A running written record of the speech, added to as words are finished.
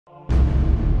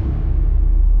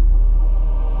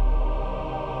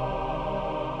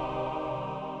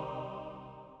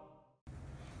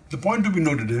The point to be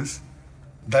noted is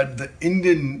that the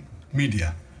Indian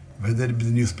media, whether it be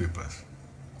the newspapers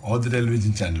or the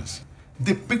television channels,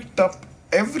 they picked up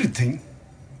everything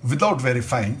without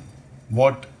verifying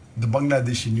what the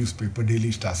Bangladeshi newspaper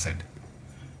Daily Star said.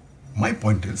 My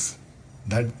point is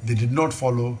that they did not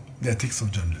follow the ethics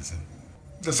of journalism.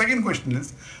 The second question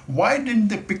is, why didn't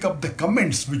they pick up the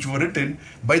comments which were written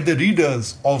by the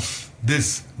readers of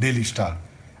this Daily Star?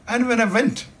 And when I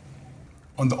went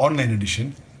on the online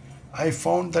edition, I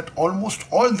found that almost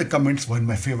all the comments were in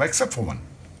my favor except for one.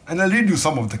 And I'll read you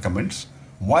some of the comments.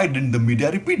 Why didn't the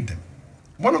media repeat them?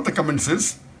 One of the comments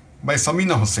is by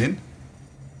Samina Hussain,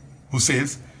 who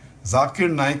says,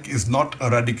 Zakir Naik is not a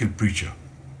radical preacher.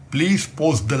 Please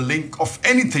post the link of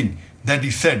anything that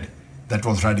he said that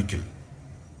was radical.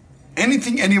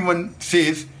 Anything anyone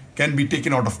says can be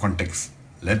taken out of context.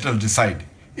 Let us decide.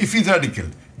 If he's radical,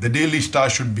 the Daily Star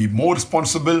should be more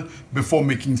responsible before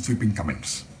making sweeping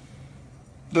comments.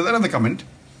 There's another comment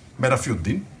by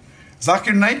Rafiuddin.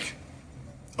 Zakir Naik,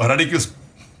 a radical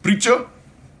preacher?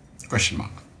 Question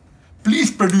mark.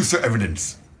 Please produce your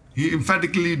evidence. He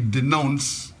emphatically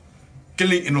denounced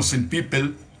killing innocent people,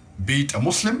 be it a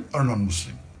Muslim or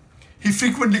non-Muslim. He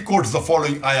frequently quotes the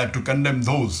following ayah to condemn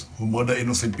those who murder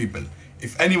innocent people.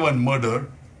 If anyone murder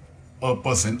a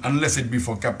person, unless it be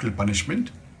for capital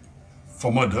punishment,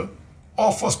 for murder,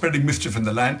 or for spreading mischief in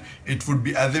the land, it would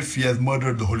be as if he has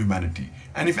murdered the whole humanity.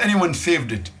 And if anyone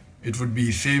saved it, it would be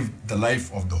he saved the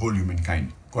life of the whole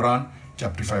humankind. Quran,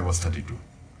 chapter 5, verse 32.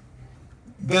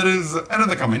 There is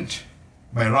another comment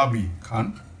by Rabi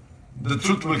Khan. The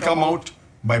truth will come out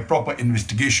by proper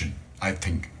investigation, I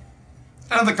think.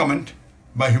 Another comment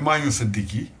by Humayun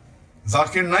Siddiqui.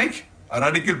 Zakir Naik, a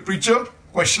radical preacher?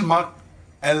 Question mark,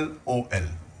 LOL.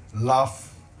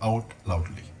 Laugh out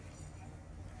loudly.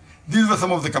 These were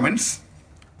some of the comments.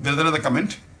 There's another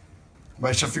comment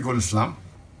by Shafiqul Islam.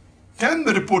 Can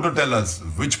the reporter tell us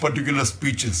which particular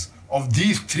speeches of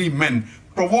these three men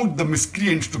provoked the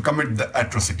miscreants to commit the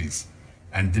atrocities?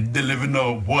 And did they live in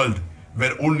a world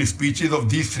where only speeches of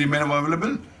these three men were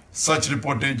available? Such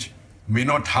reportage may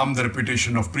not harm the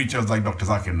reputation of preachers like Dr.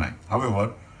 Zakir Naik.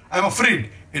 However, I am afraid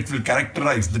it will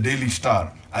characterize the Daily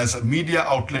Star as a media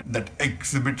outlet that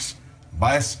exhibits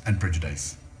bias and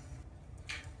prejudice.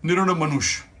 Niruna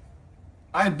Manush.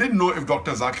 I didn't know if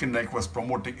Dr. Zakir Naik was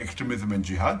promoting extremism and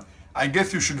jihad. I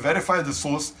guess you should verify the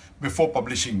source before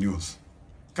publishing news.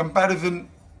 Comparison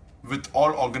with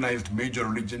all organized major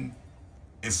religion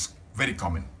is very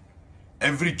common.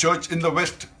 Every church in the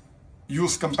West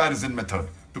uses comparison method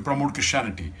to promote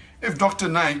Christianity. If Dr.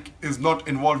 Naik is not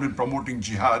involved in promoting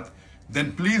jihad,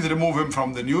 then please remove him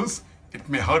from the news. It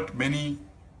may hurt many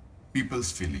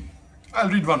people's feeling. I'll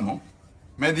read one more.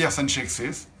 Mehdi Hassan Sheikh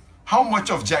says, how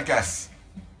much of jackass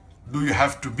do you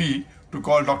have to be to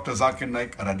call Dr. Zakir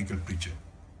Naik a radical preacher?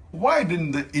 Why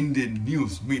didn't the Indian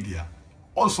news media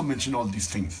also mention all these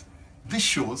things? This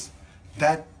shows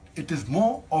that it is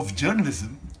more of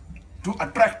journalism to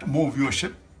attract more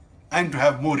viewership and to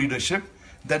have more readership,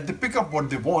 that they pick up what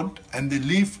they want and they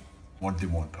leave what they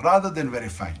want, rather than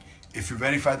verifying. If you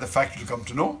verify the fact, you'll come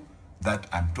to know that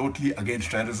I'm totally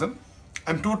against terrorism.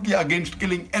 I'm totally against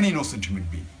killing any innocent human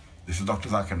being. This is Dr.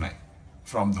 Zakir Naik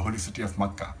from the holy city of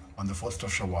Makkah on the 1st of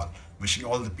Shawwal, wishing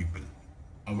all the people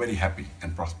a very happy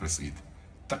and prosperous Eid.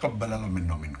 Taqabbalallahu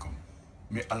minna minkum.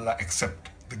 May Allah accept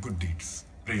the good deeds,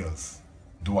 prayers,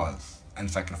 du'as and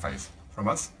sacrifice from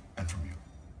us and from you.